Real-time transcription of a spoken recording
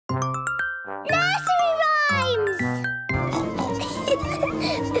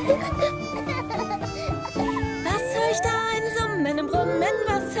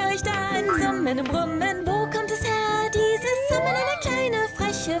Summen und Brummen, wo kommt es her? Dieses Summen, eine kleine,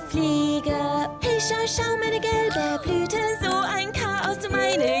 freche Fliege. Hey, schau, schau, meine gelbe Blüte, so ein Chaos, du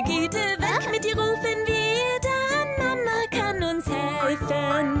meine Güte. Weg mit dir, rufen wir dann, Mama kann uns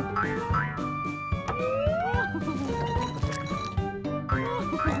helfen.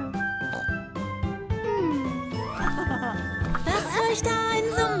 Was höre ich da, ein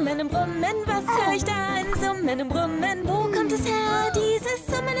Summen und Brummen? Was höre ich da, ein Summen und Brummen? Wo kommt es her? Dieses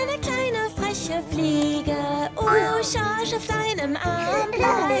Summen, eine kleine, freche Fliege. Oh, schau auf deinem Arm,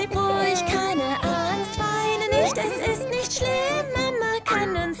 bleib ruhig, keine Angst, weine nicht, es ist nicht schlimm, Mama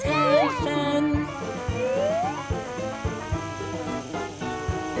kann uns helfen.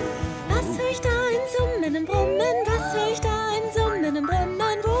 Was höre ich da, ein Summen und Brummen? Was höre ich da, ein Summen und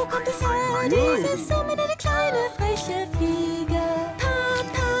Brummen? Wo kommt es her? Dieses Summen, eine kleine, freche Fliege. Paff,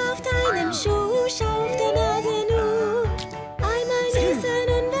 paff, deinem Schuh, schau auf der Nase nu. Einmal niesen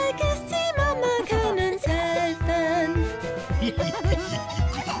und weg ist sie, Mama kann uns helfen.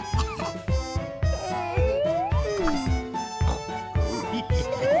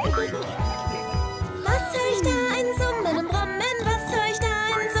 Was höre ich da, ein Summen und Brummen? Was höre ich da,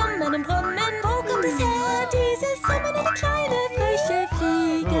 ein Summen und Brummen? Wo kommt es her? Dieses Summen, eine kleine, freche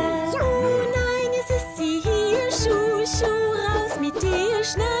Fliege. Oh nein, jetzt ist sie hier. Schuh, Schuh, raus mit dir.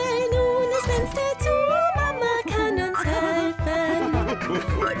 Schnell nun das Fenster zu. Mama kann uns helfen.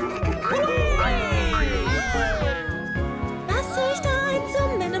 Was höre ich da, ein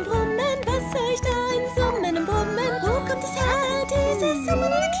Summen und Brummen? Was höre ich da, ein Summen und Brummen? Wo kommt es her? Dieses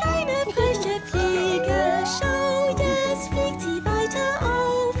Summen, eine kleine, freche Fliege. Schau, jetzt fliegt sie weiter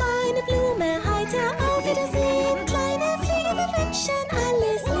auf. Eine Blume heiter auf Wiedersehen. Kleine Fliege, wir wünschen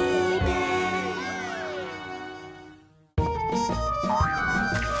alles Liebe.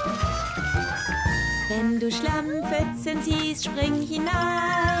 Wenn du Schlammpfützen siehst, spring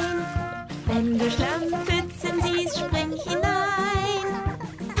hinein. Wenn du Schlammpfützen siehst, spring hinein.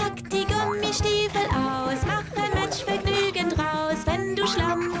 Pack die Gummistiefel aus, mach ein Matschvergnügen draus. Wenn du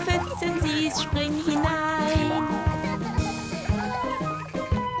Schlammpfützen siehst, spring hinein.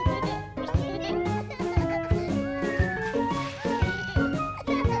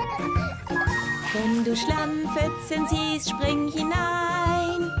 Wenn du Schlammpfützen siehst, spring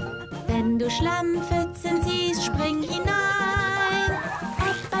hinein. Wenn du Schlammpfützen siehst, spring hinein.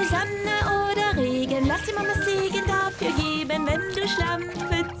 Ob bei Sonne oder Regen, lass dir Mamas Segen dafür geben. Wenn du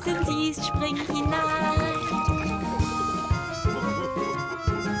Schlammpfützen siehst, spring hinein.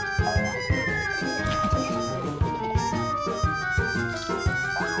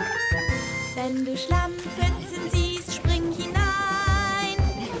 Wenn du Schlammpfützen siehst, spring hinein.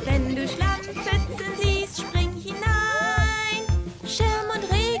 Wenn du Schlammpfützen siehst, spring hinein. Schirm und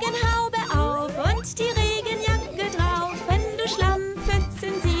Regenhaube auf und die Regenjacke drauf. Wenn du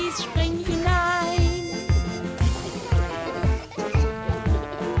Schlammpfützen siehst, spring hinein.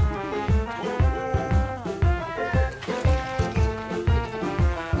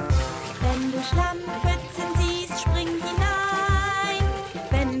 Wenn du Schlammpfützen siehst, spring hinein.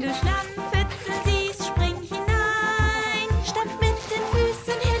 Wenn du Schlammpfützen siehst, spring hinein.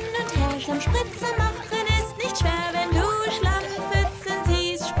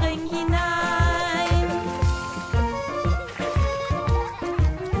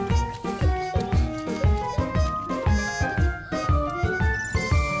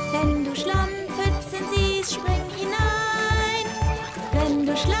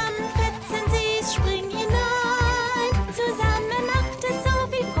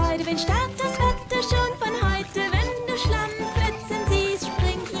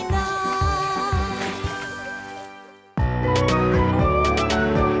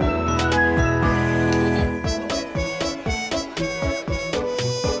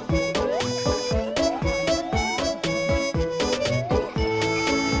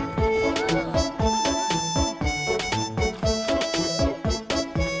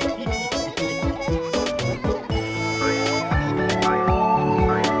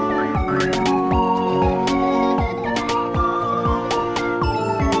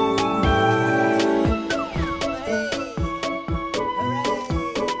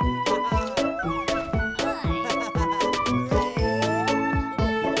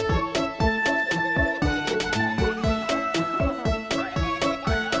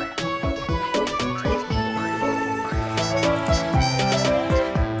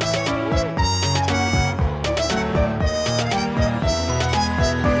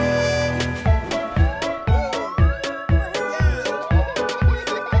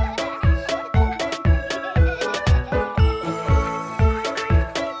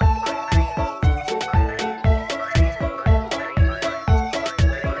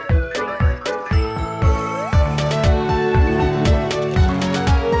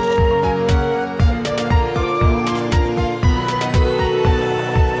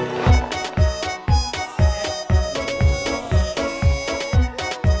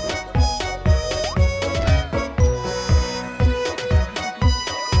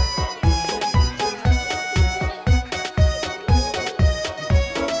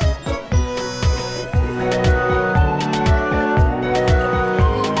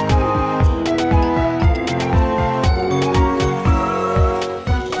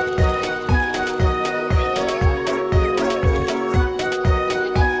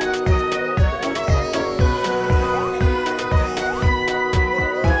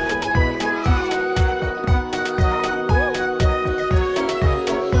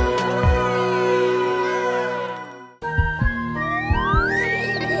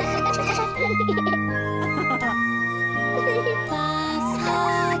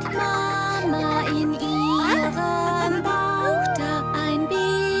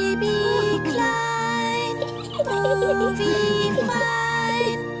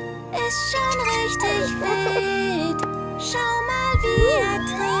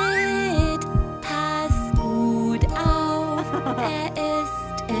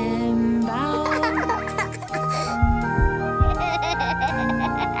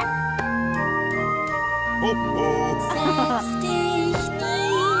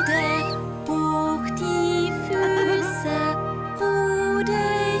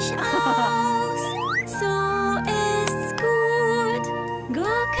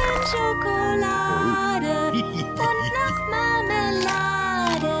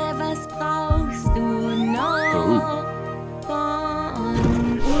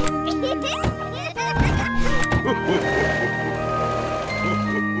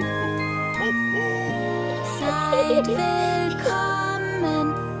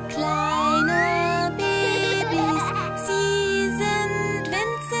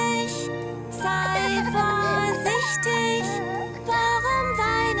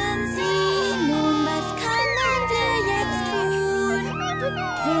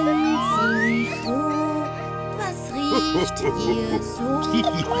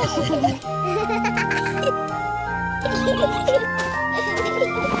 so.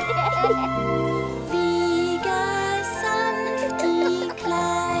 Wiege sanft die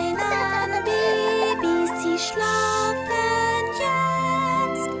kleinen Babys, sie schlafen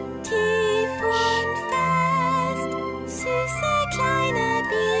jetzt tief und fest. Süße kleine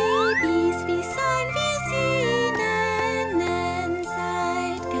Babys, wie sollen wir sie nennen?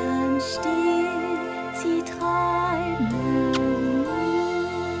 Seid ganz still, sie träumen.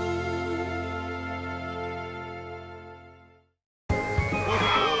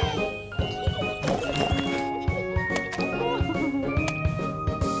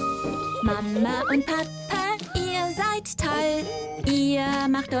 Mama und Papa, ihr seid toll. Ihr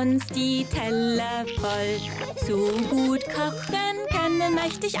macht uns die Teller voll. So gut kochen können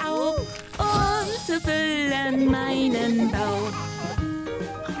möchte ich auch, um zu füllen meinen Bauch.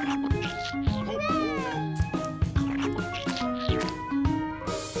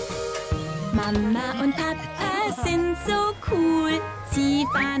 Mama und Papa sind so cool. Sie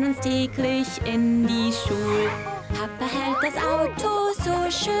fahren uns täglich in die Schule. Papa hält das Auto so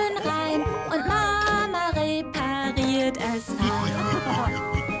schön rein und Mama repariert es fein.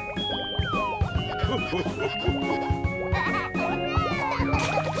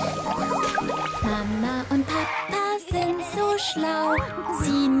 Mama und Papa sind so schlau,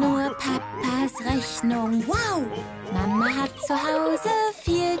 sieh nur Papas Rechnung. Wow! Mama hat zu Hause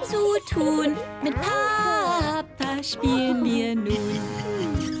viel zu tun, mit Papa spielen wir nun.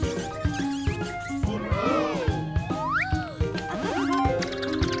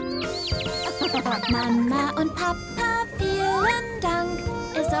 Mama und Papa, vielen Dank.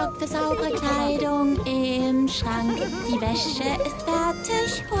 Ihr sorgt für saubere Kleidung im Schrank. Die Wäsche ist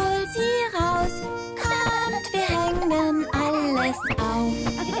fertig, hol sie raus. Kommt, wir hängen alles auf.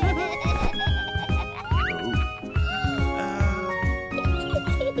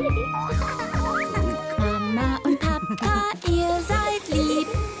 Mama und Papa, ihr seid lieb,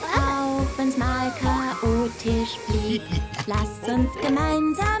 auch wenn's mal chaotisch blieb. Lasst uns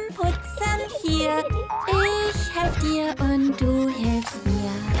gemeinsam putzen hier. Ich helf dir und du hilfst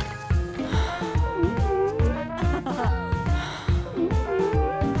mir.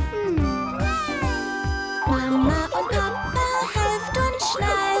 Mama und Papa, helft uns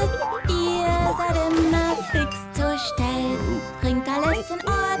schnell. Ihr seid immer fix zur Stell. Bringt alles in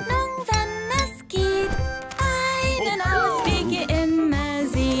Ordnung, wenn es geht. Einen Ausweg ihr immer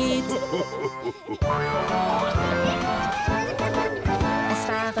seht. Es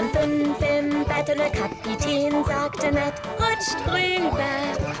waren 5 im Bett und der Kapitän sagte nett: Rutscht rüber,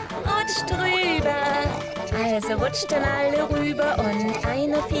 rutscht rüber. Also rutschten alle rüber und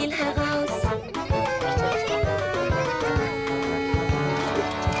einer fiel heraus.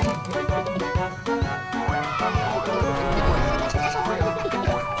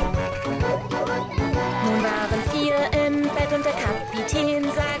 Nun waren 4 im Bett und der Kapitän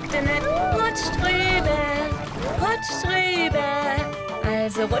sagte nett: Rutscht rüber, rutscht rüber.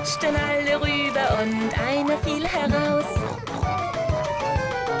 Also rutschten alle rüber und einer fiel heraus.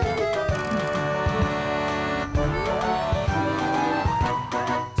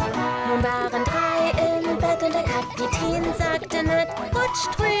 Nun waren 3 im Bett und der Kapitän sagte nett: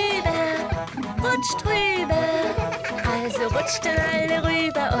 Rutscht rüber, rutscht rüber. Also rutschten alle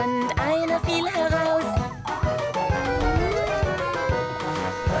rüber und einer fiel heraus.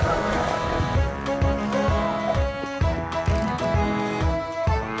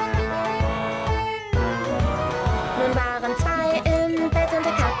 Nun waren 2 im Bett und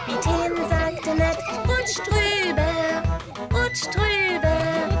der Kapitän sagte nett: Rutscht rüber, rutscht rüber.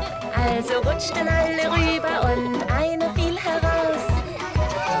 Also rutschten alle rüber und einer fiel heraus.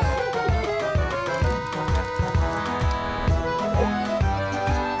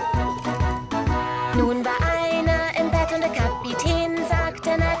 Nun war einer im Bett und der Kapitän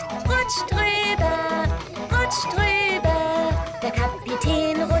sagte nett: Rutscht rüber, rutscht rüber. Der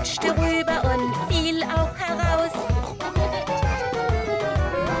Kapitän rutschte rüber und fiel auch heraus.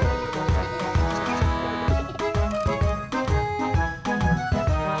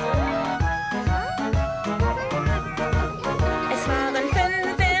 Es waren 5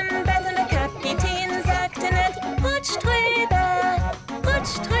 im Bett und der Kapitän sagte nett: Rutscht rüber,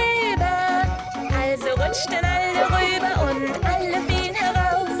 rutscht rüber. Also rutschten alle rüber und alle fielen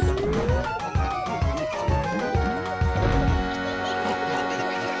heraus.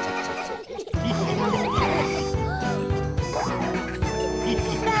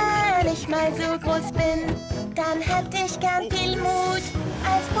 Wenn ich mal so groß bin, dann hätte ich gern viel Mut.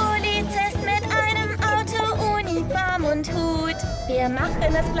 Als Polizist mit einem Auto, Uniform und Hut. Wir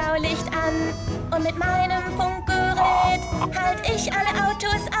machen das Blaulicht an und mit meinem Funkgerät Tritt, halt ich alle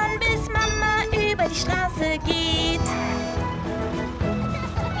Autos an, bis Mama über die Straße geht.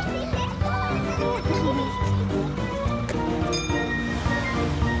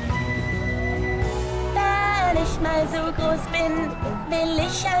 Wenn ich mal so groß bin, will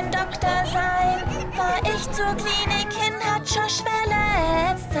ich ein Doktor sein. Fahr ich zur Klinik hin, hat Josh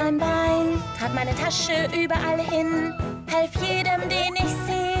verletzt sein Bein. Trag meine Tasche überall hin, helf jedem, den ich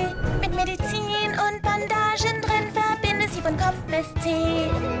sehe. Mit Medizin und Bandagen drin, verbinde sie von Kopf bis Zeh.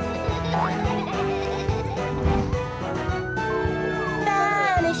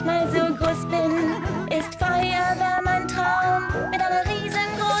 Wenn ich mal so groß bin, ist Feuerwehr mein Traum. Mit einer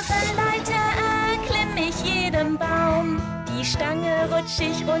riesengroßen Leiter erklimm ich jeden Baum. Die Stange rutsch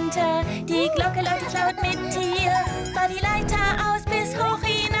ich runter, die Glocke läutet laut mit dir. Fahr die Leiter aus bis hoch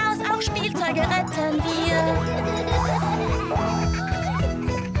hinaus, auch Spielzeuge retten wir.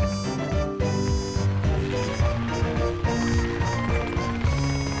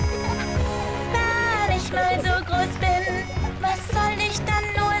 Wenn ich mal so groß bin, was soll ich dann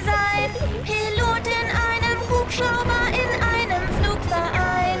nur sein? Pilot in einem Hubschrauber, in einem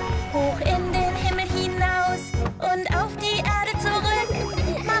Flugverein. Hoch in den Himmel hinaus und auf die Erde zurück.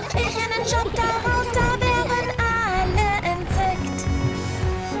 Mach ich einen Job daraus, da wären alle entzückt.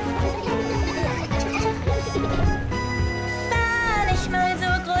 Wenn ich mal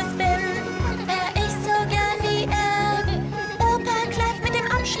so groß bin, wär ich so gern wie er. Opa Kleff mit dem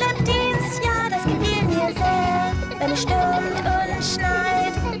Abschleppdienst, ja, das gefiel mir sehr. Wenn es stürmt und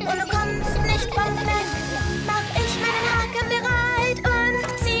schneit und du kommst nicht vom Fleck, mach ich meinen Haken bereit und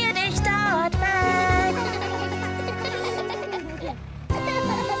ziehe dich dort weg.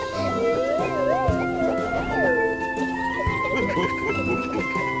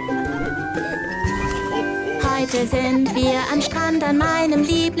 Heute sind wir am Strand an meinem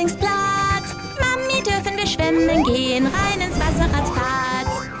Lieblingsplatz. Mami, dürfen wir schwimmen gehen, rein ins Wasser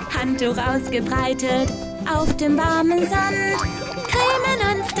ratzfatz. Handtuch ausgebreitet auf dem warmen Sand. Cremen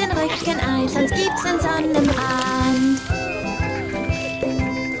uns den Rücken ein, sonst gibt's einen Sonnenbrand.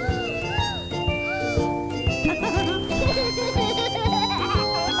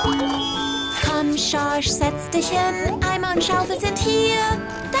 Komm, Schorsch, setz dich hin, Eimer und Schaufel sind hier.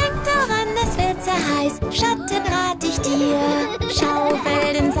 Denk daran, es wird sehr heiß, Schatten rat ich dir.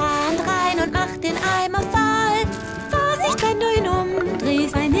 Schaufel den Sand rein und mach den Eimer voll. Vorsicht, wenn du ihn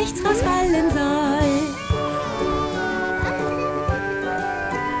umdrehst, weil nichts rausfallen soll.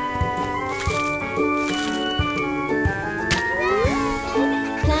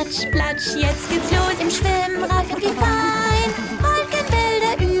 Platsch, platsch, jetzt geht's los im Schwimmreifen wie fein.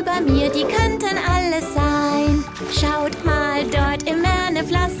 Wolkenbilder über mir, die könnten alles sein. Schaut mal, dort im Meer eine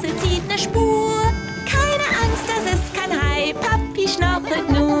Flosse zieht eine Spur. Keine Angst, das ist kein Hai, Papi schnorchelt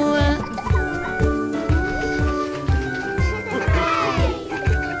nur.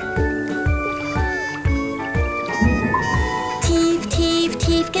 Tief, tief,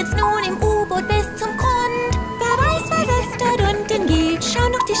 tief geht's nun im U-Boot bis zum Grund. Wer weiß, was es dort unten gibt, schau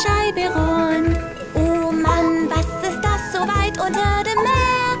noch die Scheibe rund. Oh Mann, was ist das so weit unter dem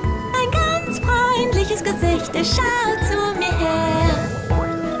Meer? Ein ganz freundliches Gesicht, es schaut zu mir her.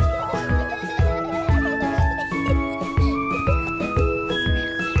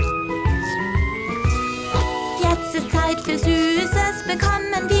 Jetzt ist Zeit für Süßes,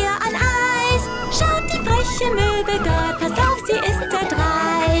 bekommen wir ein Eis. Schaut die freche Möwe dort, passt auf, sie ist sehr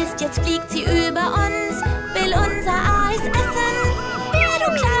dreist. Jetzt fliegt sie über uns, will unser Eis essen. Wer du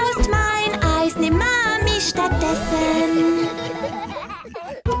klaust mein Eis, nimm Mami stattdessen.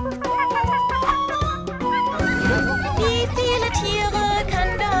 Wie viele Tiere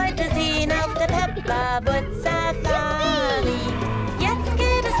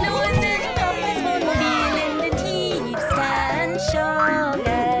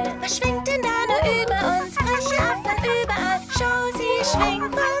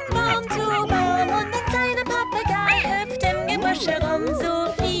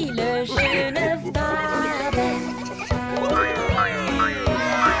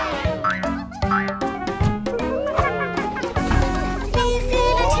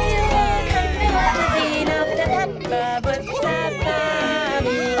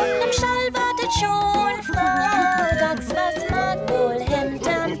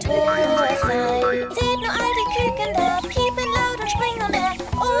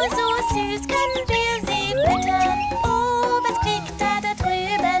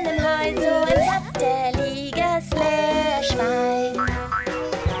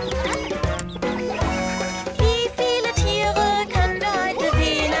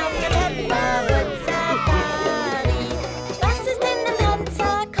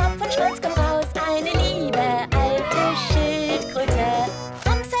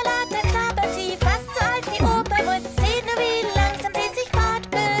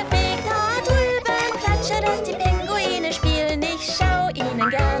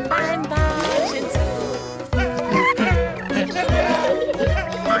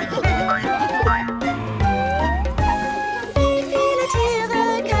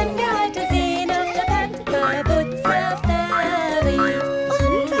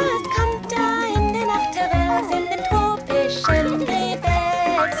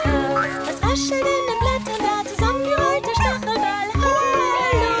raschelt in den Blättern, da zusammengerollte Stachelball. Hallo,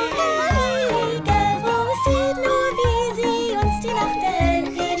 Fliege, wo sieht nur, wie sie uns die Nacht erhält,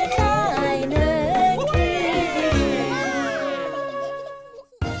 viele kleine Kühe.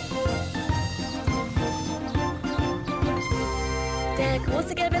 Der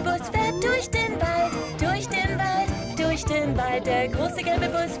große gelbe Bus fährt durch den Wald, durch den Wald, durch den Wald. Der große gelbe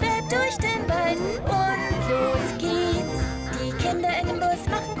Bus fährt durch den Wald und los geht's. Die Kinder in dem Bus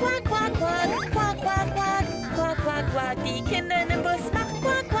machen quack, quack, quack, quack, quack, quack, quack, quack, quack. Die Kinder in dem Bus machen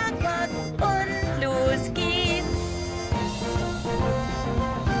quack, quack, quack und los geht's.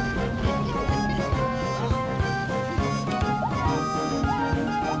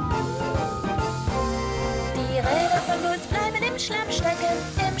 Die Räder vom Bus bleiben im Schlamm stecken,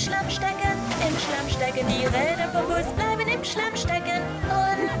 im Schlamm stecken, im Schlamm stecken. Die Räder vom Bus bleiben im Schlamm stecken.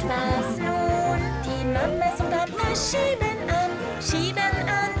 Und was nun? Die Mamas und Papas schieben an, schieben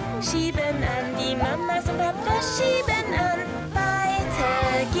an, schieben an. Die Mamas und Papas schieben an.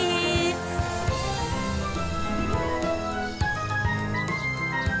 Weiter geht's.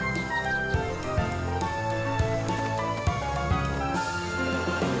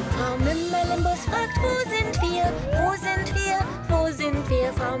 Frau Mimmel im Bus fragt, wo sind wir? Wo sind wir? Wo sind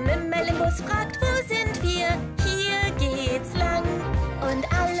wir? Frau Mimmel im Bus fragt, wo sind wir? Hier geht's lang. Und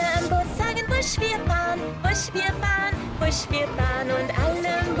alle im Bus sagen, Busch, wir fahren, Busch, wir fahren, Busch, wir fahren. Und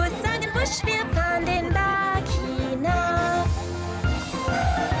alle im Bus sagen, Busch, wir fahren den Berg hinab.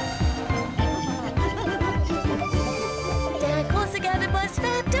 Der große gelbe Bus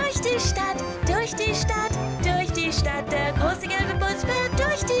fährt durch die Stadt, durch die Stadt, durch die Stadt. Der große gelbe Bus fährt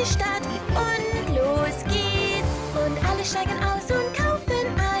durch die Stadt und los geht's. Und alle steigen aus und kaufen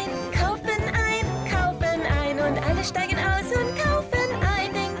ein, kaufen ein, kaufen ein. Und alle steigen aus und kaufen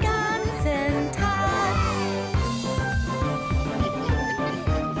ein den ganzen Tag.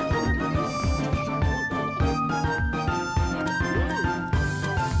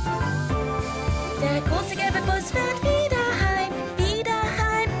 Der große gelbe Bus fährt wieder heim, wieder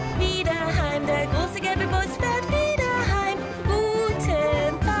heim, wieder heim. Der große gelbe Bus fährt wieder heim. Gute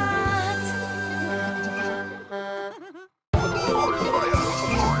Fahrt.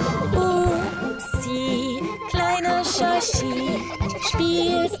 Upsi, kleiner Schoshi,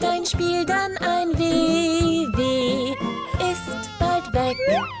 spielst ein Spiel, dann ein Weh, ist bald weg,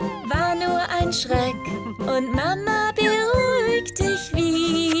 war nur ein Schreck und Mama beruhigt dich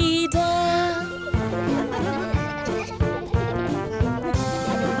wieder.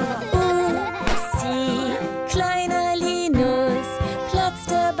 Upsi, kleiner Linus, platzt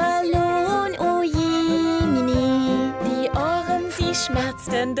der Ballon, oh je, mini. Die Ohren, sie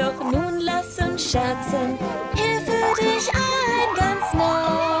schmerzten, doch nun lass uns scherzen. Hier für dich ein ganz neuer.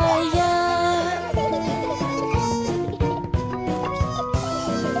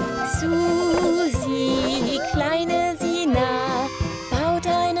 Susi, kleine Sina, baut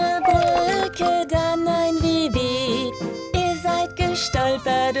eine Brücke, dann ein WW. Ihr seid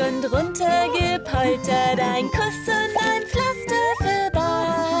gestolpert und runtergepoltert, ein Kuss und ein Pflaster für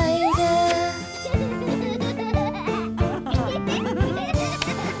beide.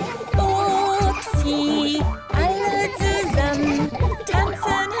 Upsi, alle zusammen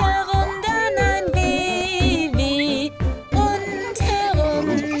tanzen herum, dann ein WW. Und herum,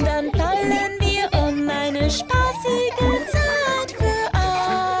 dann fallen wir um, eine spaßige Zeit für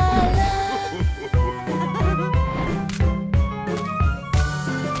alle.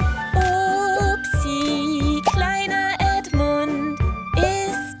 Upsi, kleiner Edmund,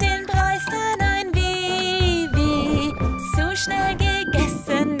 isst den Preis, dann ein WW. So schnell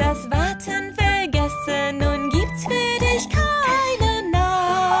gegessen, das Warten vergessen, nun gibt's für dich keinen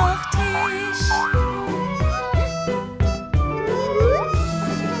Nachtisch.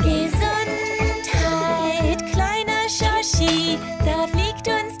 Gesundheit, kleiner Schoshi, da fliegt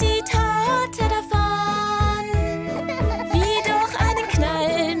uns die Torte davon. Wie durch einen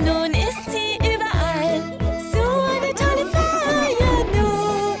Knall, nun ist sie überall. So eine tolle Feier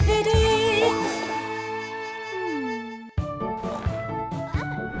nur für dich.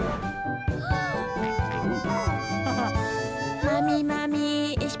 Mami,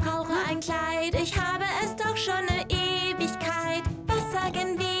 Mami, ich brauche ein Kleid. Ich habe es doch schon eine Ewigkeit. Was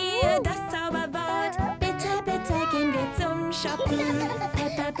sagen wir, das Zauberwort? Bitte, bitte gehen wir zum Shoppen.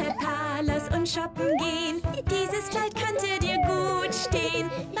 Peppa, Peppa, lass uns shoppen gehen. Dieses Kleid könnte dir gut stehen.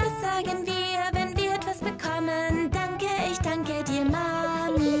 Was sagen wir, wenn wir etwas bekommen? Danke, ich danke dir,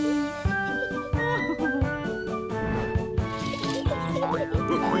 Mami.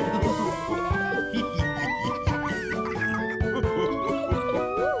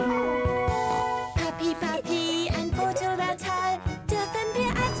 Papi, Papi, ein Foto wäre toll. Dürfen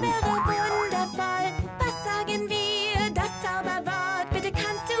wir, es wäre wundervoll.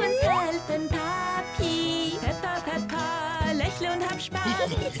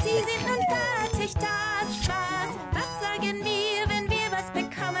 Spaß. Sie sind nun fertig, das war's. Was sagen wir, wenn wir was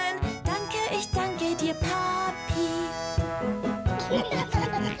bekommen? Danke, ich danke dir, Papi.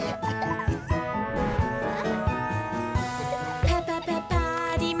 Peppa,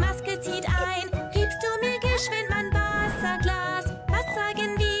 Peppa, die Maske zieht ein. Gibst du mir geschwind mein Wasserglas? Was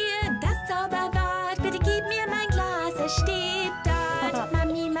sagen wir? Das Zauberwort. Bitte gib mir mein Glas, es steht dort.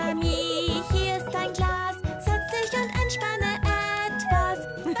 Mami, Mami, hier ist dein Glas. Setz dich und entspanne etwas.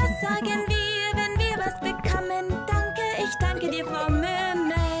 Was sagen wir, wenn wir was bekommen? Danke, ich danke dir, Frau Mümmel.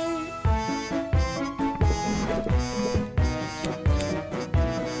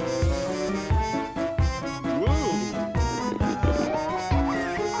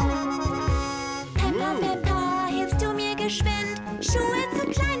 Peppa, Peppa, hilfst du mir geschwind? Schuhe zu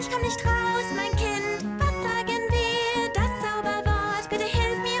klein, ich komm nicht raus, mein Kind. Was sagen wir? Das Zauberwort. Bitte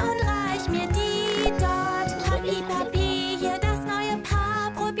hilf mir und reich mir die dort. Papi, Papi, hier das neue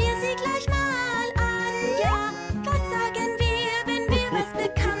Paar. Probier sie gleich mal an, ja. Was sagen wir, wenn wir was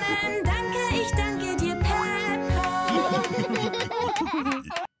bekommen? Danke, ich danke dir, Peppa.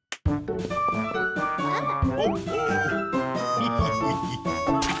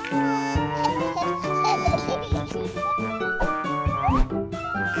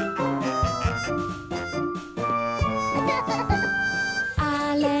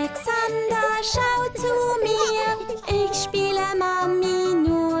 Alexander, schau zu mir. Ich spiele Mami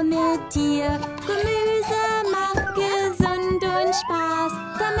nur mit dir. Gemüse macht gesund und Spaß,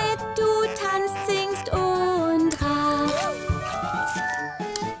 damit du tanzt, singst und rast.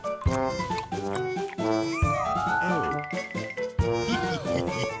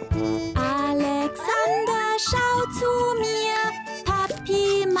 Alexander, schau zu mir. Papi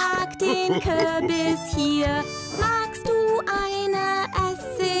mag den Kürbis hier. Magst du eine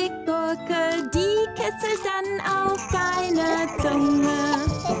Essiggurke? Die kitzelt dann auf deine Zunge.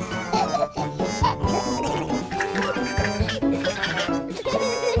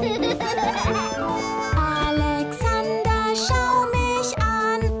 Alexander, schau mich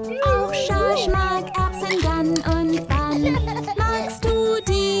an. Auch Schorsch mag Erbsen dann und wann. Magst du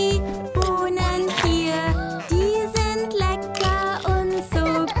die Bohnen hier? Die sind lecker und so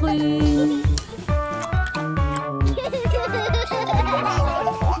grün.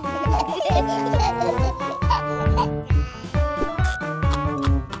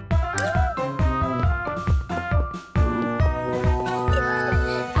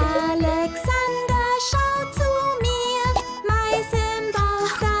 Alexander, schau zu mir. Mais im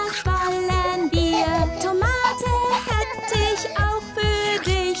Bauch, das wollen wir. Tomate hätte ich auch für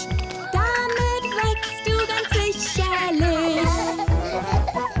dich. Damit wächst du ganz sicherlich.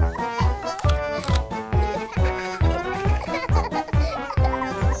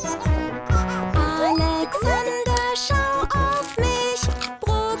 Alexander, schau auf mich.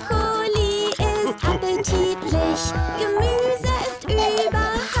 Brokkoli ist appetitlich. Gemüse ist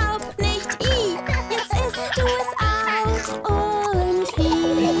überhaupt nicht i. Jetzt isst du es aus und wie.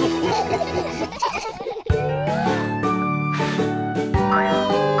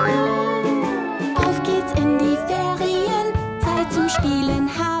 Auf geht's in die Ferien. Zeit zum Spielen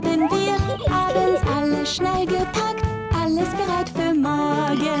haben wir. Abends alles schnell gepackt. Alles bereit für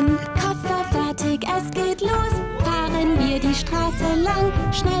morgen. Koffer fertig, es geht los. Fahren wir die Straße lang.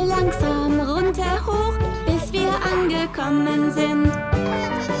 Schnell langsam runter hoch, bis wir angekommen sind.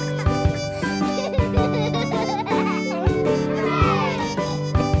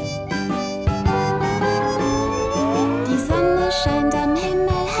 Die Sonne scheint am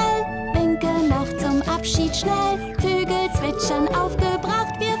Himmel hell. Winke noch zum Abschied schnell. Vögel zwitschern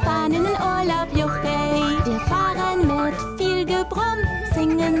aufgebracht. Wir fahren in den Urlaub, juchhey. Wir fahren mit viel Gebrumm,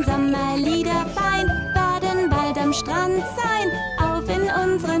 singen Sommerlieder fein, werden bald am Strand sein, auf in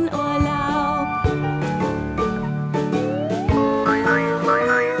unseren Urlaub.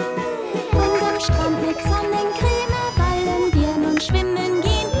 Und am Strand mit Sonnencreme wollen wir nun schwimmen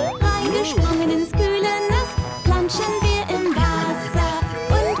gehen. Reingesprungen ins kühle Nass, planschen wir im Wasser.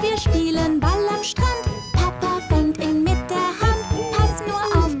 Und wir spielen Ball am Strand. Papa fängt ihn mit der Hand. Pass nur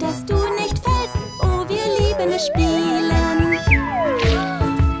auf, dass du nicht fällst. Oh, wir lieben es spielen.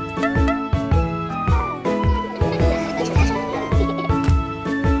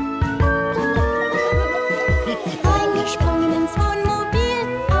 Reingesprungen ins Wohnmobil,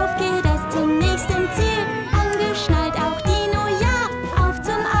 auf geht es zum nächsten Ziel. Angeschnallt auch Dino, ja, auf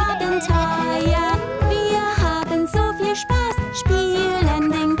zum Abenteuer. Wir haben so viel Spaß,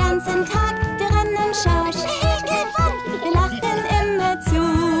 spielen den ganzen Tag. Wir rennen, Schorsch, ich gewonnen, wir lachen immer zu.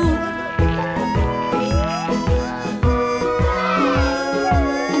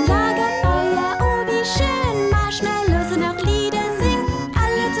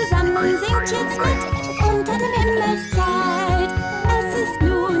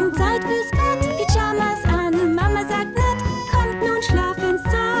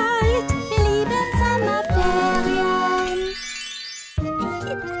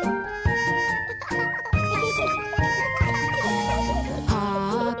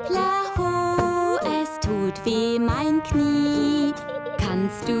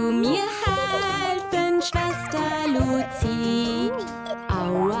 Kannst du mir helfen, Schwester Luzi?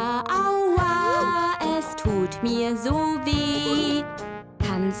 Aua, aua, es tut mir so weh.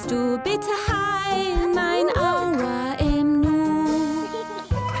 Kannst du bitte heilen mein Aua im Nu?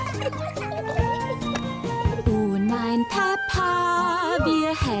 Oh nein, Peppa, wir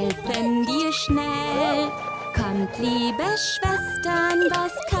helfen dir schnell. Kommt, liebe Schwestern,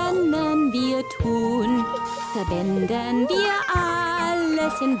 was können wir tun? Verbinden wir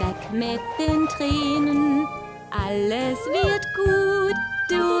alles hinweg mit den Tränen. Alles wird gut,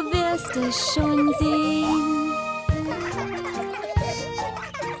 du wirst es schon sehen.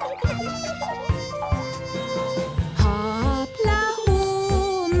 Hoppla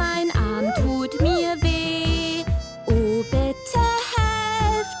ho, mein Arm tut mir weh. Oh, bitte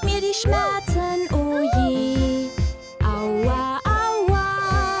helft mir die Schmerzen, oh je. Aua, aua,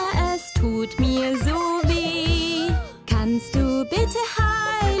 es tut mir so weh. Kannst du bitte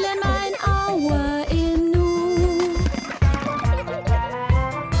heilen mein Aua im Nu?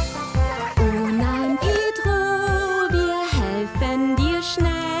 Oh nein, Pedro, wir helfen dir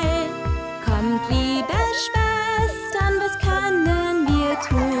schnell. Kommt, liebe Schwestern, was können wir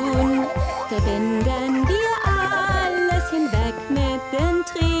tun? Verbinden wir alles hinweg mit den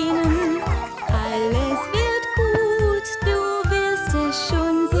Tränen. Alles wird gut, du wirst es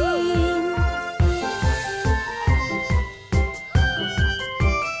schon sehen.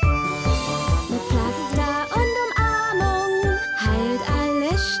 Mit Pflaster und Umarmung heilt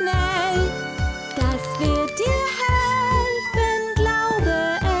alles schnell. Das wird dir helfen, glaube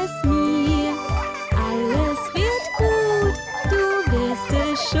es mir. Alles wird gut, du wirst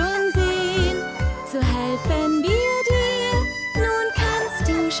es schon sehen. So helfen wir dir, nun kannst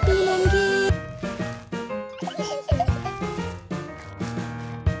du spielen gehen.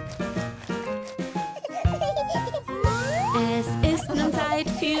 Es ist nun Zeit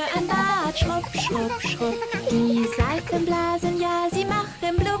für ein Bad. Schrupp, schrupp, schrupp. Die Seifenblasen, ja, sie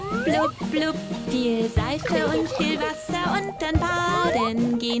machen blub, blub, blub. Viel Seife und viel Wasser und dann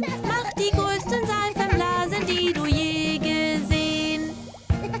baden gehen. Mach die größten Seifenblasen, die du je gesehen.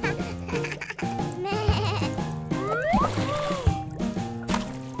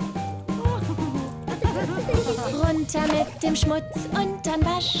 Runter mit dem Schmutz und dann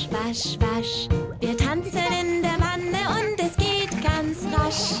wasch, wasch, wasch. Wir tanzen in der Wanne und es geht ganz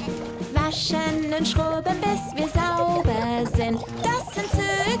rasch. Waschen und schrubben, bis wir sauber sind. Das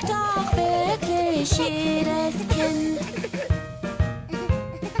entzückt doch wirklich jedes Kind.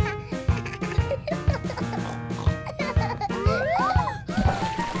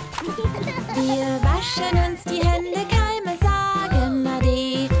 Wir waschen uns die Hände, Keime sagen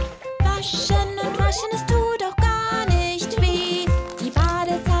Ade. Waschen und waschen, es tut doch gar nicht weh. Die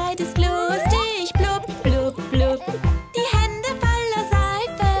Badezeit ist lustig, blub, blub, blub. Die Hände voller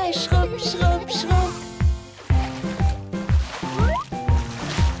Seife, schrupp, schrupp, schrupp.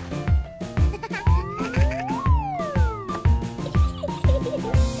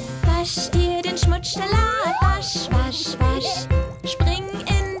 Wasch dir den Schmutzsalat, wasch, wasch, wasch. Spring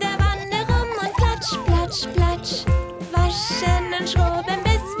in der Wanne rum und platsch, platsch, platsch. Waschen und schrubben,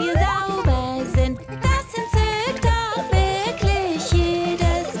 bis wir sauber sind. Das entzückt doch wirklich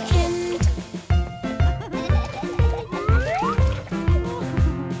jedes Kind.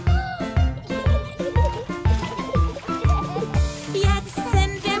 Jetzt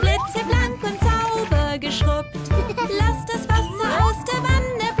sind wir blitzeblank und sauber geschrubbt. Lass das Wasser aus der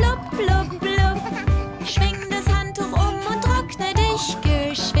Wanne, blub, blub, blub. Schwing das Handtuch um und trockne dich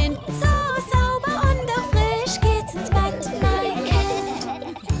geschwind. So sauber und auch frisch geht's ins Bett, mein Kind.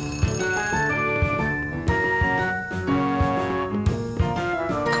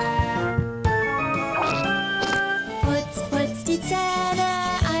 Putz, putz die Zähne,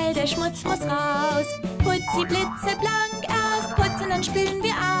 all der Schmutz muss raus. Putz sie blitzeblank erst, putzen, dann spülen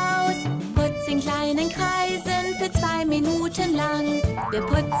wir aus. Putz in kleinen Kreisen für 2 Minuten lang. Wir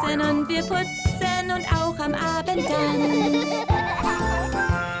putzen und auch am Abend dann.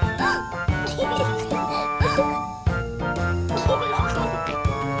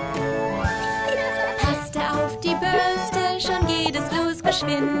 Passte auf die Bürste, schon geht es los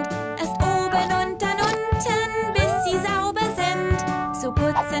geschwind. Erst oben und dann unten, bis sie sauber sind. So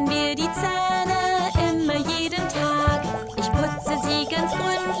putzen wir die Zähne immer jeden Tag. Ich putze sie ganz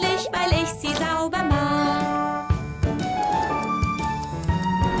gründlich, weil ich sie sauber mag.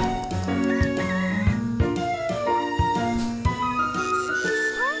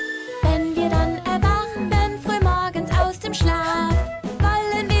 Wenn wir dann erwachen, frühmorgens aus dem Schlaf,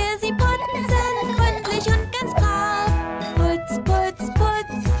 wollen wir sie putzen, gründlich und ganz brav. Putz, putz,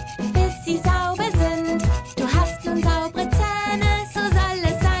 putz,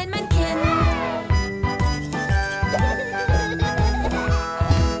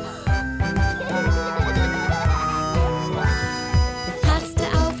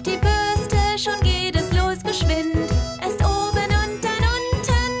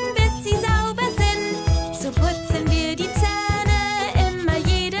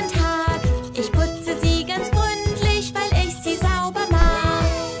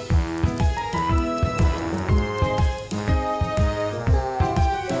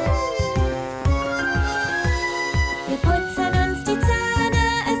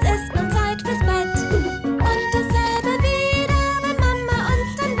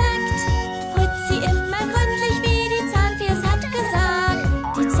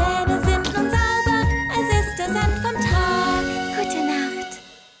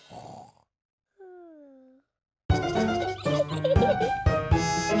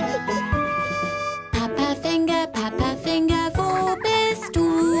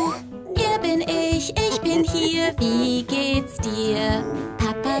 hier, wie geht's dir?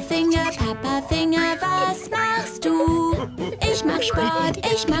 Papa Finger, was machst du? Ich mach Sport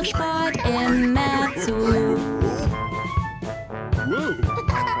immer zu.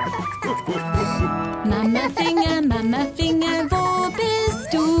 Mama Finger, wo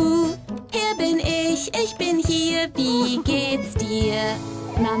bist du? Hier bin ich bin hier, wie geht's dir?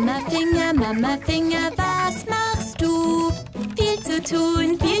 Mama Finger, was machst du? Viel zu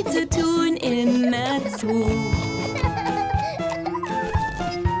tun, immer zu.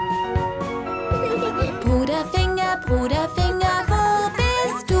 Bruder Finger, wo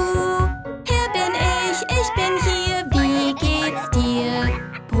bist du? Hier bin ich bin hier, wie geht's dir?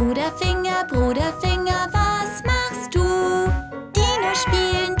 Bruder Finger, was machst du? Dino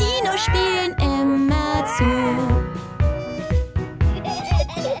spielen, immer zu.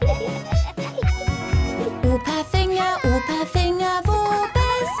 Opa Finger, wo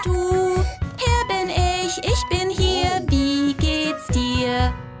bist du? Hier bin ich bin hier, wie geht's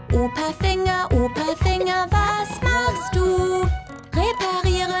dir? Opa Finger, was machst du?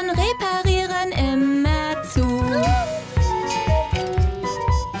 Reparieren, immer zu.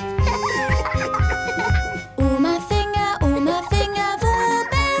 Oma Finger, wo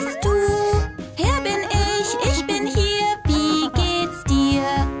bist du? Hier bin ich bin hier, wie geht's dir?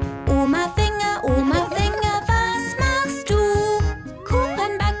 Oma Finger, was machst du?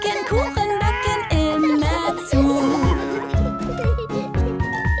 Kuchen backen, immer zu.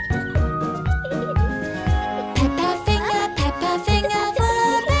 Peppa Finger, wo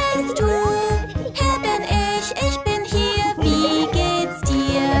bist du? Hier bin ich bin hier, wie geht's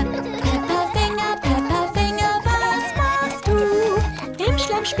dir? Peppa Finger, was machst du? Im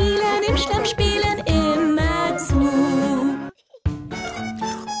Schlamm spielen, immer zu.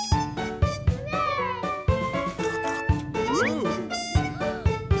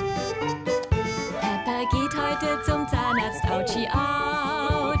 Peppa geht heute zum Zahnarzt, Autschi,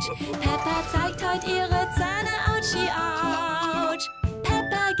 Autsch. Peppa zeigt heute ihre Zähne, Autschi, Autsch.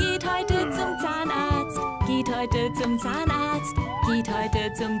 Peppa geht heute zum Zahnarzt,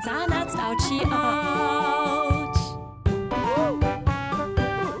 Autschi, Autsch.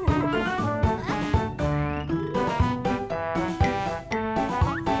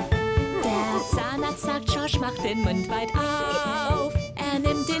 Der Zahnarzt sagt, Schorsch, mach den Mund weit auf. Er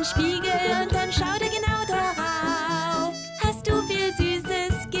nimmt den Spiegel und dann schaut er genau darauf. Hast du viel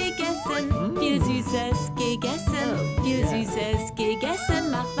Süßes gegessen? Viel Süßes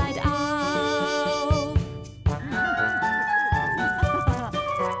gegessen, mach weit auf.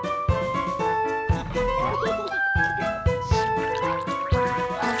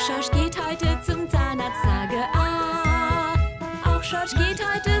 Auch Schorsch geht heute zum Zahnarzt, sage ah. Auch Schorsch geht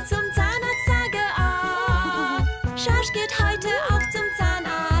heute zum Zahnarzt, sage ah. Schorsch geht heute auch zum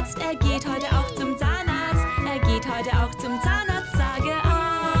Zahnarzt. Er geht heute auch zum Zahnarzt. Er geht heute auch zum Zahnarzt, sage ah.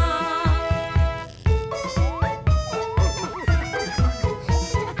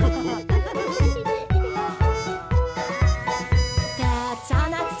 Der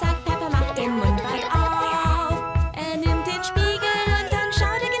Zahnarzt sagt, Peppa, mach den Mund weit auf. Er nimmt den Spiegel und dann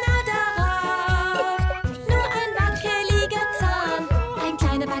schaut er genau darauf. Nur ein wackeliger Zahn, ein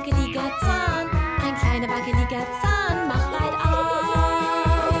kleiner wackeliger Zahn, ein kleiner wackeliger Zahn, mach weit auf.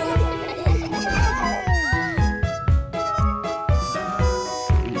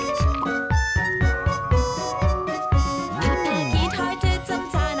 Peppa geht heute zum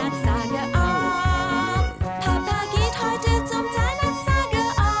Zahnarzt, sage ah. Papa geht heute zum Zahnarzt, sage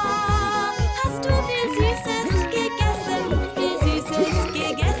ah. Hast du viel Süßes gegessen? Viel Süßes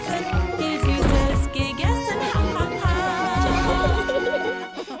gegessen? Viel Süßes gegessen? Ha, ha,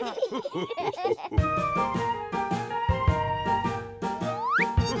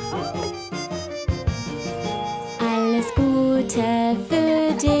 Alles Gute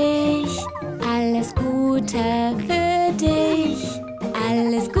für dich, alles Gute für dich,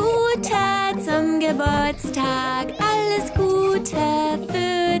 alles Gute zum Geburtstag, alles Gute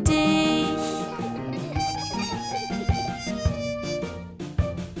für dich.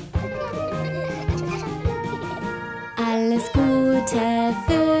 Alles Gute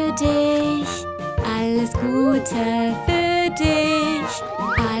für dich, alles Gute für dich,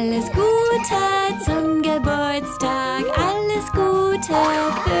 alles Gute zum Geburtstag, alles Gute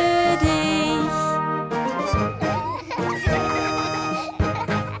für dich.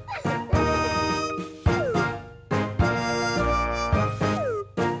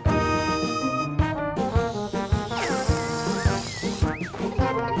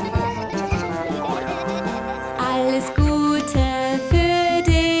 Alles Gute für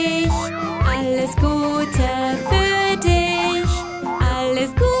dich, alles Gute für dich,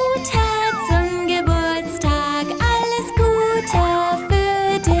 alles Gute zum Geburtstag,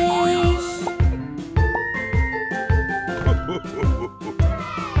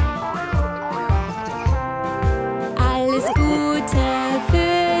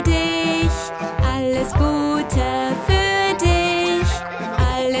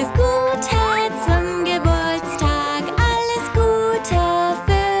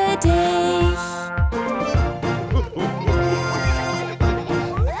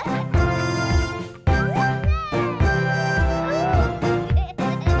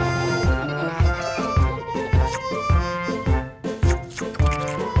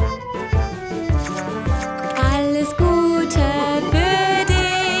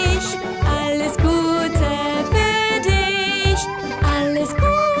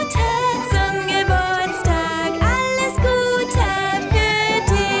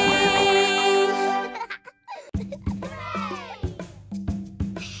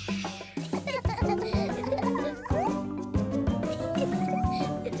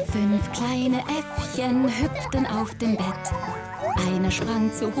 auf dem Bett. Einer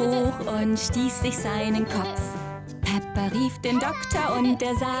sprang zu hoch und stieß sich seinen Kopf. Peppa rief den Doktor und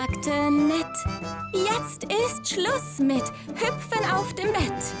der sagte nett: Jetzt ist Schluss mit Hüpfen auf dem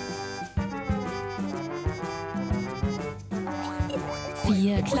Bett.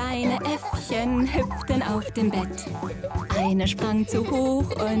 4 kleine Äffchen hüpften auf dem Bett. Einer sprang zu hoch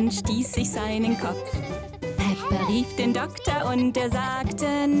und stieß sich seinen Kopf. Peppa rief den Doktor und der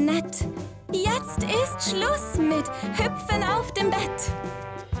sagte nett: Jetzt ist Schluss mit Hüpfen auf dem Bett.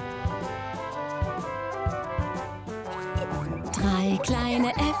 3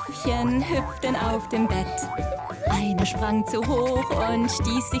 kleine Äffchen hüpften auf dem Bett. Einer sprang zu hoch und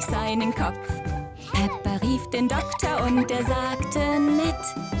stieß sich seinen Kopf. Peppa rief den Doktor und der sagte nett: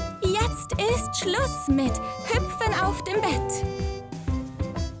 Jetzt ist Schluss mit Hüpfen auf dem Bett.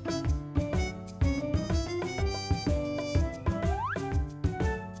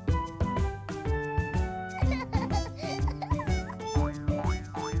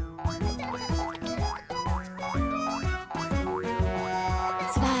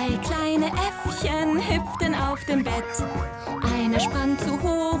 Hüpften auf dem Bett. Einer sprang zu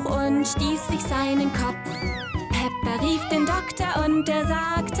hoch und stieß sich seinen Kopf. Peppa rief den Doktor und der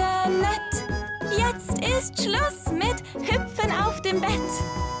sagte nett: Jetzt ist Schluss mit Hüpfen auf dem Bett.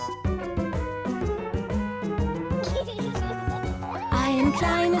 Ein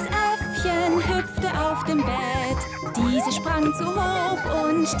kleines Äffchen hüpfte auf dem Bett. Diese sprang zu hoch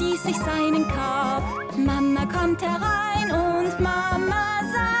und stieß sich seinen Kopf. Mama kommt herein und Mama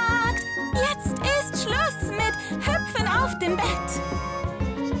sagt: Jetzt ist Schluss mit Hüpfen auf dem Bett.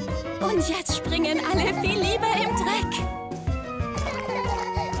 Und jetzt springen alle viel lieber im Dreck.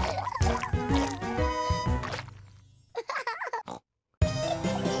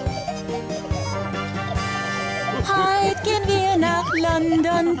 Heute gehen wir nach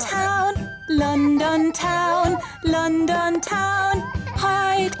London Town, London Town, London Town.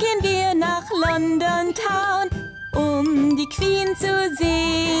 Heute gehen wir nach London Town, um die Queen zu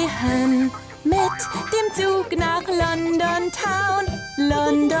sehen. Mit dem Zug nach London Town,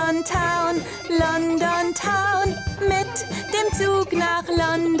 London Town, London Town. Mit dem Zug nach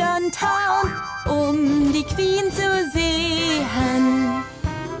London Town, um die Queen zu sehen.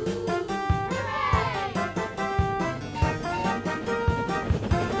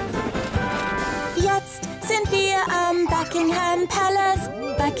 Jetzt sind wir am Buckingham Palace,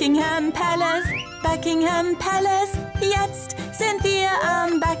 Buckingham Palace, Buckingham Palace. Jetzt sind wir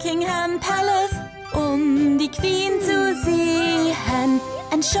am Buckingham Palace, um die Queen zu sehen.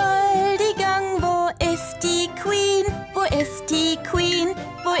 Entschuldigung, wo ist die Queen? Wo ist die Queen?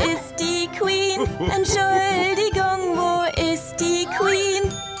 Wo ist die Queen? Entschuldigung, wo ist die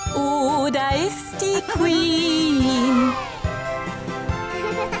Queen? Oh, da ist die Queen.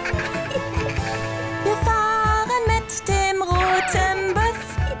 Wir fahren mit dem roten Bus,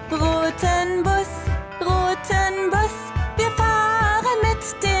 roten Bus, roten Bus. Wir fahren mit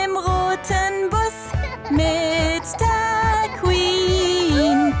dem roten Bus, mit der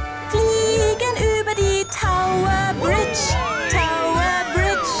Queen. Fliegen über die Tower Bridge, Tower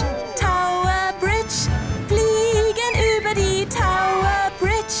Bridge, Tower Bridge. Fliegen über die Tower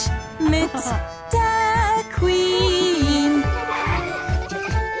Bridge mit der Queen.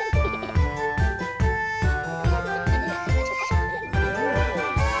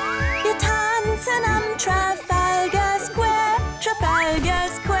 Wir tanzen am Trafalgar Square, Trafalgar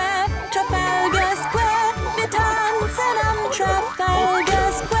Square, Trafalgar Square. Wir tanzen am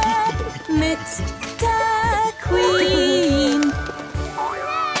Trafalgar Square mit der Queen.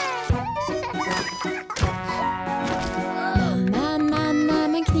 Mama, Mama,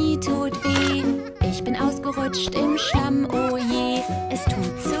 mein Knie tut weh. Ich bin ausgerutscht im Schlamm, oh je. Es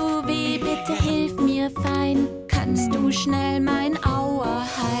tut so weh, bitte hilf mir fein. Kannst du schnell mein Aua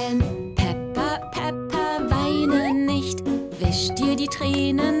heilen? Peppa, Peppa, weine nicht. Wisch dir die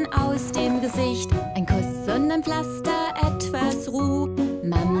Tränen aus dem Gesicht. Ein Kuss und ein Pflaster, etwas Ruhe.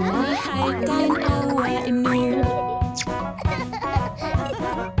 Mama heilt dein Aua im Nu.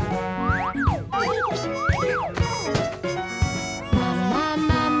 Mama,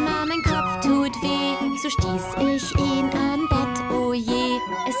 Mama, mein Kopf tut weh. So stieß ich ihn am Bett, oh je.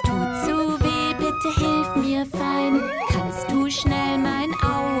 Es tut so weh, bitte hilf mir fein. Kannst du schnell mein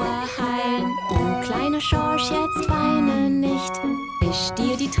Aua heilen? Oh, kleiner Schorsch, jetzt weine nicht. Wisch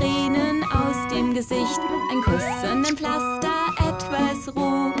dir die Tränen aus dem Gesicht. Ein Kuss und ein Pflaster, etwas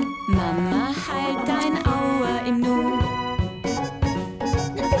Ruhe. Mama heilt dein Aua im Nu.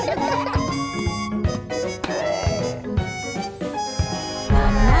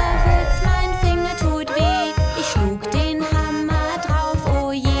 Mama, Witz, mein Finger tut weh. Ich schlug den Hammer drauf,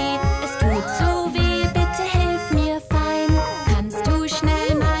 oh je. Es tut so weh, bitte hilf mir.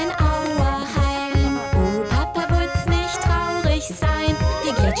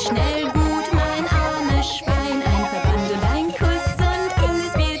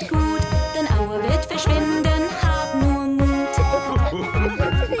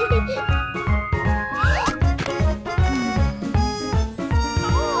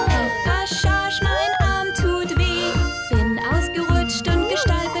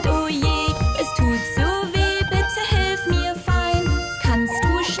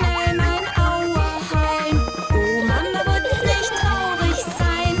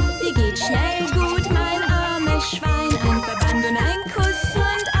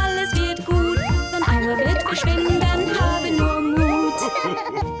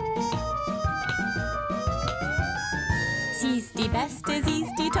 Sie ist die Beste, sie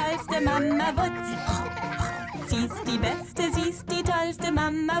ist die tollste Mama Wutz. Sie ist die Beste, sie ist die tollste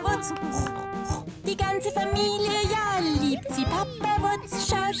Mama Wutz. Die ganze Familie, ja, liebt sie Papa Wutz.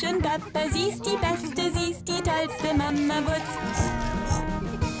 Schau schon, Papa, sie ist die Beste, sie ist die tollste Mama Wutz.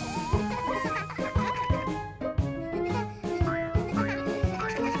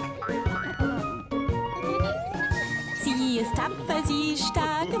 Sie ist tapfer, sie ist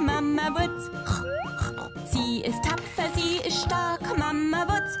stark, Mama Wutz. Sie ist tapfer, sie ist stark, Mama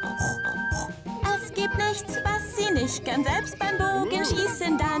Wutz. Es gibt nichts, was sie nicht kann, selbst beim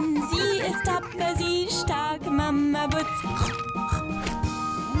Bogenschießen dann. Sie ist tapfer, sie ist stark, Mama Wutz.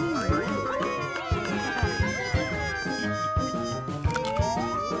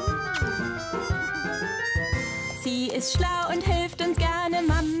 Sie ist schlau und hilft uns gerne,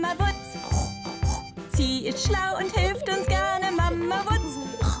 Mama Wutz. Sie ist schlau und hilft uns gerne, Mama Wutz.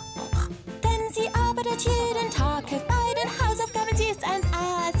 Denn sie arbeitet jeden Tag, hilft bei den Hausaufgaben, sie ist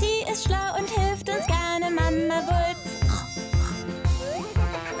 1A. Sie ist schlau und hilft uns gerne, Mama Wutz.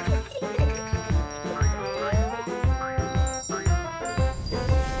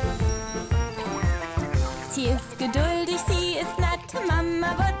 Sie ist geduldig, sie ist nett,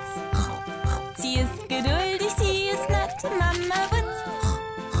 Mama Wutz. Sie ist geduldig, sie ist nett, Mama Wutz.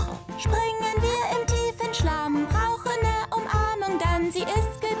 Springen wir im tiefen Schlamm, brauchen eine Umarmung, dann sie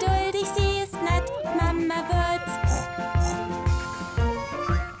ist geduldig, sie ist nett, Mama Wutz.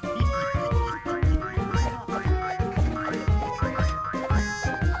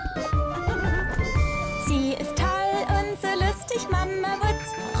 Sie ist toll und so lustig, Mama Wutz.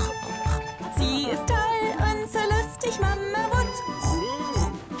 Sie ist toll und so lustig, Mama Wutz.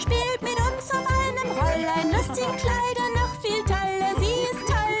 Spielt mit uns auf einem Rolllein, lustigen Kleidern, noch viel toller. Sie ist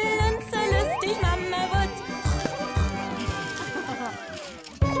toll und so lustig, Mama Wutz.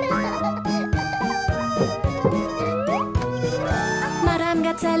 Madame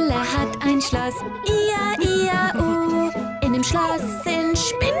Gazelle hat ein Schloss, Ia-Ia-O. In dem Schloss sind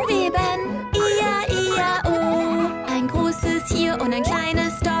Spinnweben, Ia-Ia-O. Ein großes hier und ein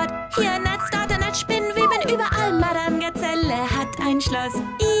kleines dort, hier ein Netz, dort ein Netz, Spinnweben überall. Madame Gazelle hat ein Schloss,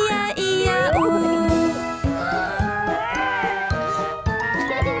 Ia-Ia-O.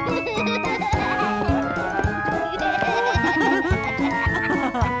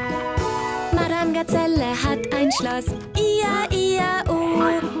 Madame Gazelle hat ein Schloss, Ia-Ia-O.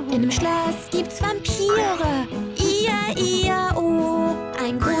 In dem Schloss gibt's Vampire, Ia-Ia-O.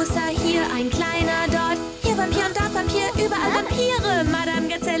 Ein großer hier, ein kleiner dort, hier Vampir und dort Vampir, überall Vampire. Madame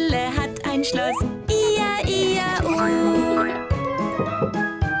Gazelle hat ein Schloss, Ia-Ia-O.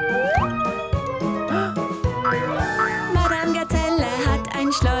 Madame Gazelle hat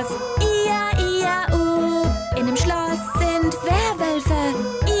ein Schloss, Ia-Ia-O. In dem Schloss sind Werwölfe,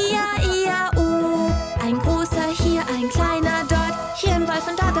 Ia-Ia-O. Ein großer hier, ein kleiner dort, hier im Wolf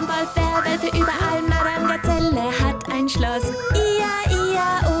und dort im Wolf, Werwölfe überall. Madame Gazelle hat ein Schloss,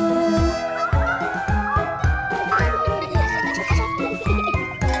 Ia-Ia-O.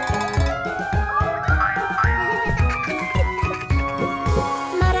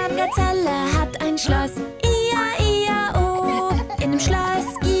 Madame Gazelle hat ein Schloss, Ia-Ia-O. In dem Schloss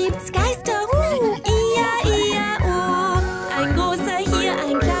gibt's Geister, Ia-Ia-O. Ein großer hier,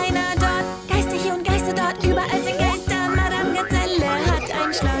 ein kleiner dort, Geister hier und Geister dort, überall sind Geister. Madame Gazelle hat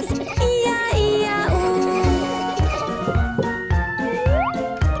ein Schloss, Ia-Ia-O.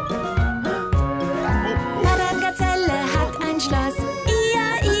 Madame Gazelle hat ein Schloss,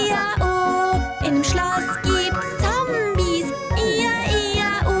 Ia-Ia-O. In dem Schloss gibt's Zombies,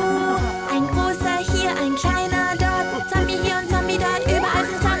 Ia-Ia-O. Ein großer hier, ein kleiner dort, Zombie hier und Zombie dort, überall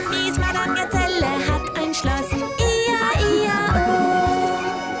sind Zombies. Madame Gazelle hat ein Schloss, Ia-Ia-O.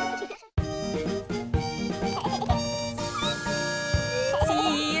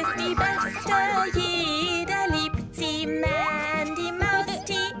 Sie ist die Beste, jeder liebt sie. Mandy Maus,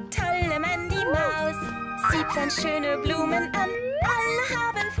 die tolle Mandy Maus. Sie pflanzt schöne Blumen an, alle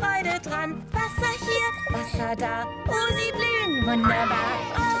haben Freude dran. Wasser hier, Wasser da, oh, sie blühen wunderbar.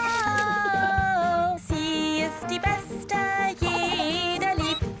 Oh, sie ist die Beste, jeder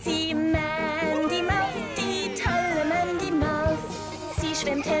liebt sie. Mandy Maus, die tolle Mandy Maus. Sie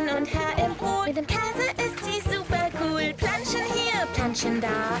schwimmt hin und her im Pool, mit dem Käse ist sie super cool. Planschen hier, Planschen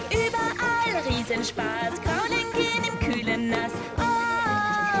da, überall Riesenspaß. Kraulen gehen im kühlen Nass. Oh,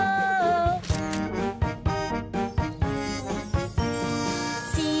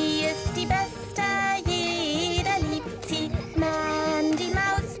 sie ist die Beste, jeder liebt sie. Mandy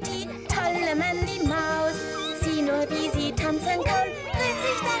Maus, die tolle Mandy Maus. Sieh nur, wie sie tanzen kann, dreht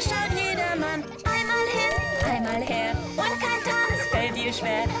sich, da schaut jedermann. Einmal hin, einmal her, und kein Tanz fällt ihr ihr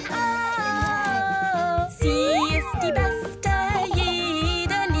schwer. Oh, sie ist die Beste,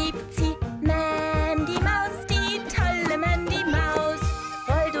 jeder liebt sie. Mandy Maus, die tolle Mandy Maus.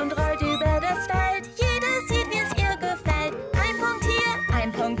 Rollt und rollt über das Feld, jeder sieht, wie es ihr gefällt. Ein Punkt hier,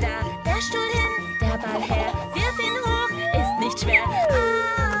 ein Punkt da, der Stuhl hin, der Ball her. Wirf ihn hoch, ist nicht schwer.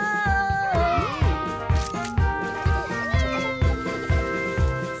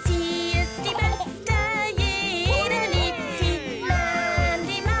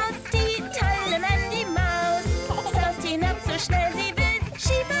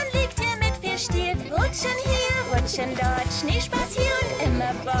 Rutschen hier, rutschen dort, Schneespaß hier und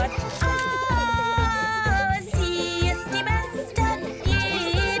immer fort. Oh, sie ist die Beste,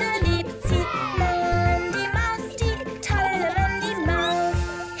 jeder liebt sie. Mandy Maus, die tolle Mandy Maus.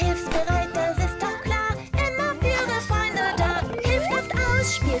 Hilfsbereit, das ist doch klar, immer für ihre Freunde da. Hilft oft aus,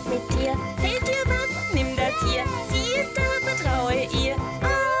 spielt mit dir. Fehlt dir was, nimm das hier. Sie ist da, vertraue ihr.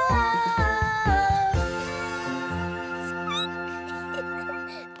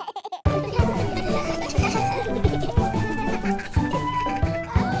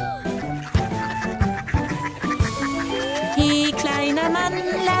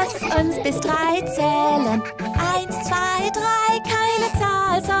 Uns bis 3 zählen. 1, 2, 3, keine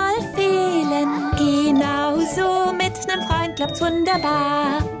Zahl soll fehlen. Genau so mit nem Freund klappt's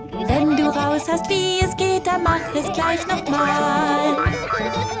wunderbar. Wenn du raus hast, wie es geht, dann mach es gleich nochmal.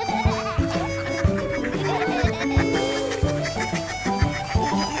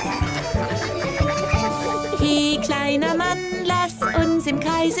 Hey, kleiner Mann, lass uns im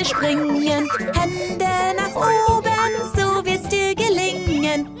Kreise springen. Hände nach oben, so wird's dir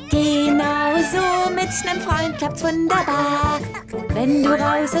gelingen. Genau so mit nem Freund klappt's wunderbar. Wenn du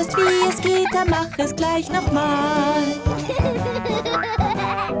raus hast, wie es geht, dann mach es gleich nochmal.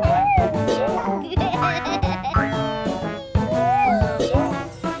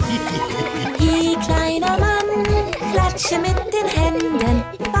 Hey, kleiner Mann, klatsche mit den Händen.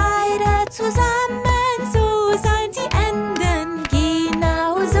 Beide zusammen, so sollen sie enden.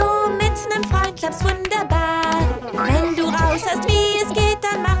 Genau so mit nem Freund klappt's wunderbar. Wenn du raus hast, wie es geht,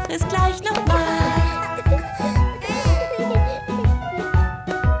 dann mach es gleich nochmal.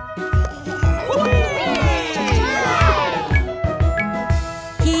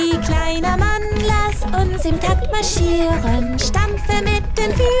 Hey, kleiner Mann, lass uns im Takt marschieren. Stampfe mit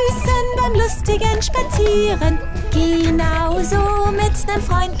den Füßen beim lustigen Spazieren. Genau so mit nem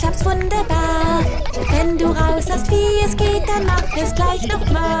Freund klappt's wunderbar. Wenn du raus hast, wie es geht, dann mach es gleich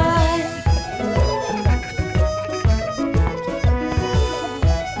nochmal.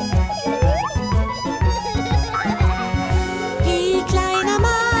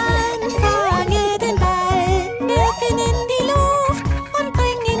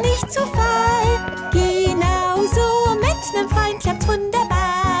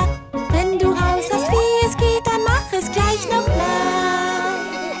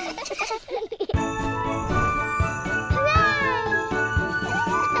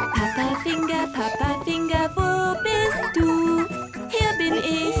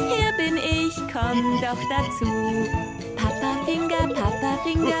 Komm doch dazu. Papa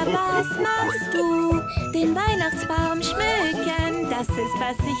Finger, was machst du? Den Weihnachtsbaum schmücken, das ist,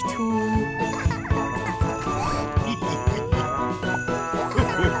 was ich tu.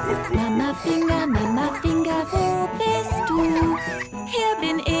 Mama Finger, wo bist du? Hier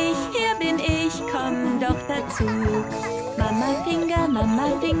bin ich, komm doch dazu. Mama Finger,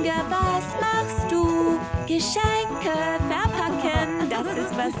 was machst du? Geschenke verpacken, das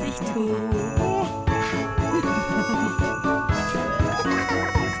ist, was ich tu.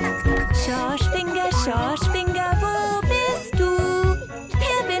 Schorschfinger, wo bist du?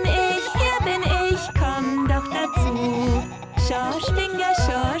 Hier bin ich, komm doch dazu. Schorschfinger,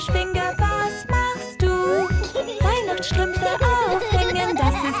 was machst du? Weihnachtsstrümpfe aufhängen,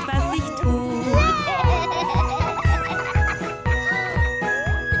 das ist, was ich tu.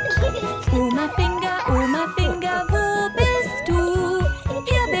 Oma Finger, wo bist du?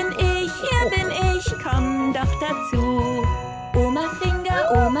 Hier bin ich, komm doch dazu. Oma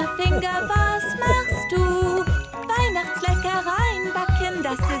Finger, was machst du?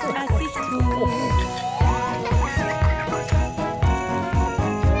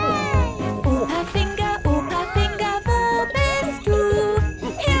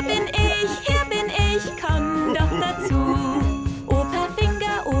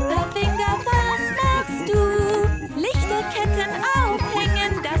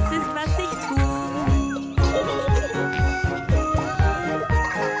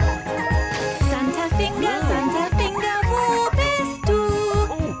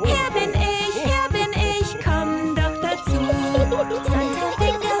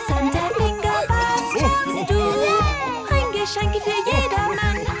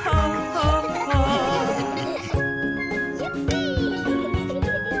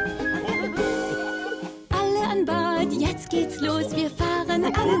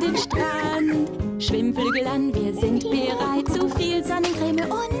 an den Strand. Schwimmflügel an, wir sind bereit. Zu viel Sonnencreme,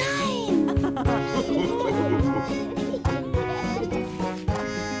 oh nein!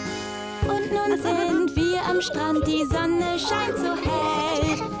 Und nun sind wir am Strand, die Sonne scheint so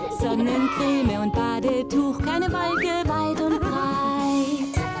hell. Sonnencreme und Badetuch, keine Wolke weit und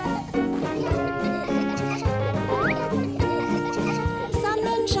breit.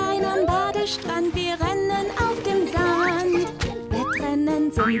 Sonnenschein am Badestrand, wir rennen auf dem Sand.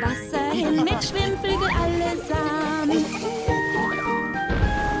 Wettrennen zum Wasser hin, mit Schwimmflügel allesamt.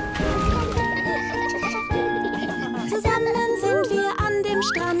 Zusammen sind wir an dem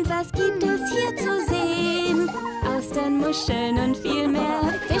Strand, was gibt es hier zu sehen? Austern, Muscheln und viel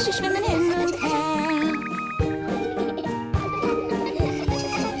mehr, Fische schwimmen hin und her.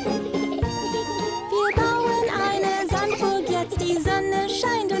 Wir bauen eine Sandburg, jetzt die Sonne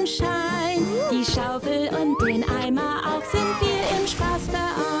scheint und scheint. Die Schaufel und den Eimer auch, sind wir im Spaß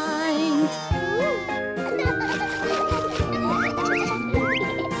vereint.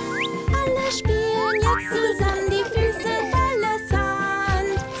 Alle spielen jetzt zusammen, die Füße voller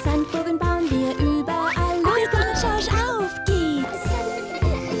Sand. Sandburgen bauen wir überall, los komm, Schorsch, auf geht's.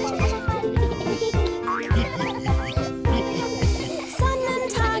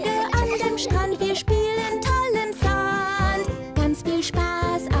 Sonnentage an dem Strand, wir spielen tollen Sand. Ganz viel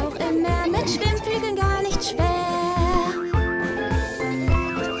Spaß auch im Meer, mit Schwimmflügeln gar nicht schwer.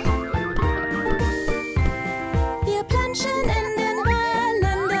 Wir planschen in den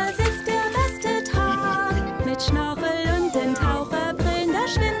Wellen, das ist der beste Tag. Mit Schnorchel und den Taucherbrillen, da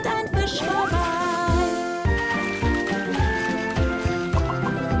schwimmt ein Fisch vorbei.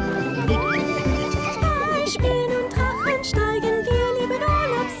 Bei Spielen und Drachen steigen, wir lieben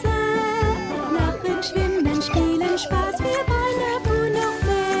Urlaub sehr. Lachen, schwimmen, spielen, Spaß, wir wollen davon noch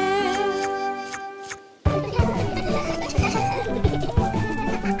mehr.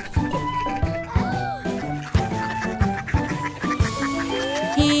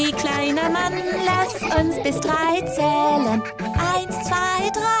 Hey, kleiner Mann, lass uns bis 3 zählen. 1, 2,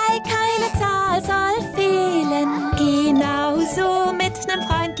 3, keine Zahl soll fehlen. Genau so, mit nem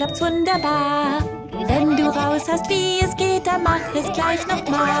Freund klappt's wunderbar. Wenn du raus hast, wie es geht, dann mach es gleich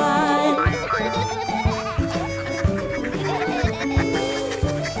nochmal.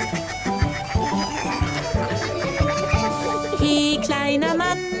 Hey, kleiner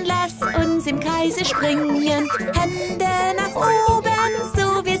Mann, lass uns im Kreise springen. Hände nach oben,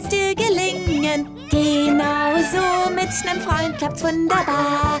 so wird's dir gelingen. Genau so, mit nem Freund klappt's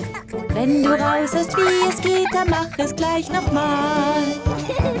wunderbar. Wenn du raus hast, wie es geht, dann mach es gleich nochmal.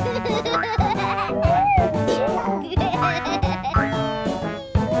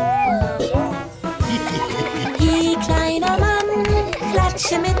 Hey, kleiner Mann,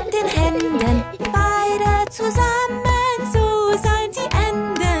 klatsche mit den Händen. Beide zusammen, so sollen sie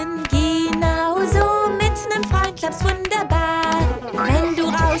enden. Genau so, mit nem Freund klappt's wunderbar. Wenn du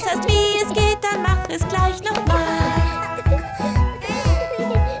raus hast, wie es geht, dann mach es gleich nochmal.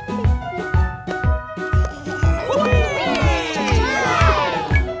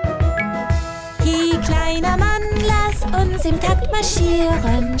 Hey, kleiner Mann, lass uns im Takt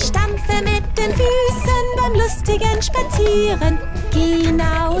marschieren. Stampfe mit den Füßen beim lustigen Spazieren.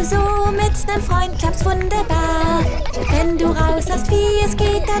 Genau so, mit nem Freund klappt's wunderbar. Wenn du raus hast, wie es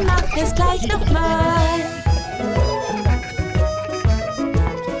geht, dann mach es gleich nochmal.